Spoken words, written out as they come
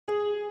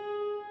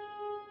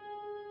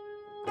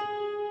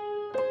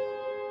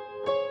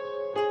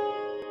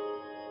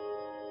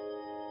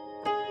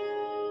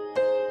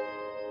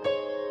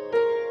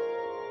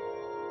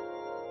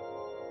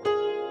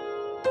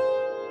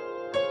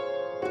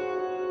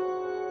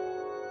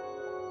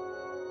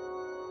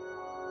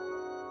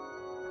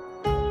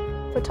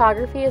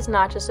Photography is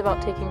not just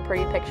about taking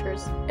pretty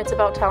pictures, it's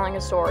about telling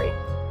a story.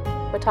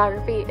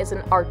 Photography is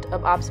an art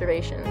of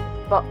observation,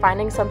 about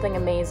finding something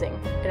amazing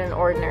in an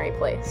ordinary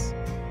place.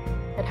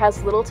 It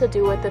has little to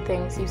do with the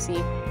things you see,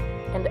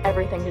 and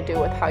everything to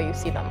do with how you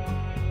see them.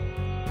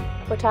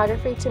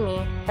 Photography to me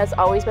has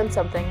always been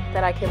something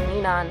that I can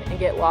lean on and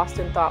get lost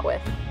in thought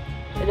with.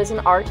 It is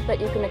an art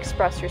that you can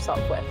express yourself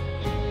with.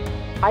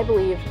 I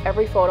believe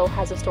every photo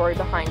has a story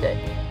behind it,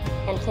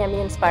 and can be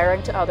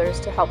inspiring to others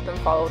to help them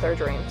follow their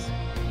dreams.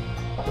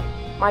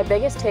 My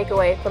biggest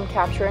takeaway from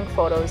capturing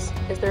photos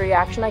is the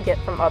reaction I get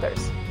from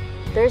others.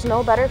 There's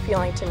no better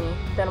feeling to me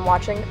than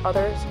watching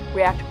others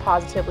react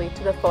positively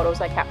to the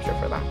photos I capture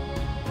for them.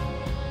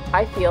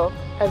 I feel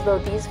as though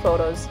these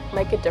photos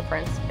make a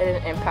difference and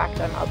an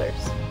impact on others.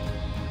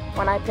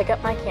 When I pick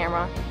up my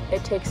camera,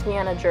 it takes me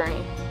on a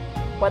journey,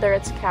 whether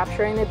it's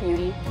capturing the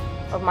beauty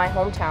of my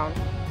hometown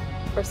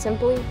or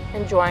simply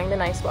enjoying the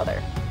nice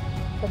weather.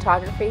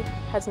 Photography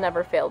has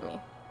never failed me.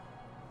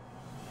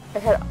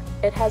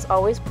 It has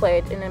always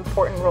played an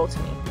important role to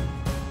me,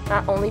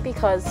 not only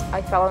because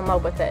I fell in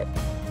love with it,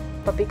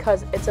 but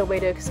because it's a way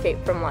to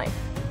escape from life.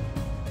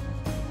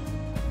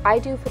 I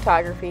do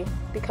photography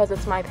because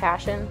it's my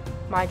passion,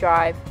 my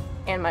drive,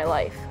 and my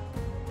life.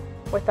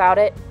 Without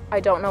it, I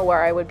don't know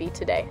where I would be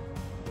today.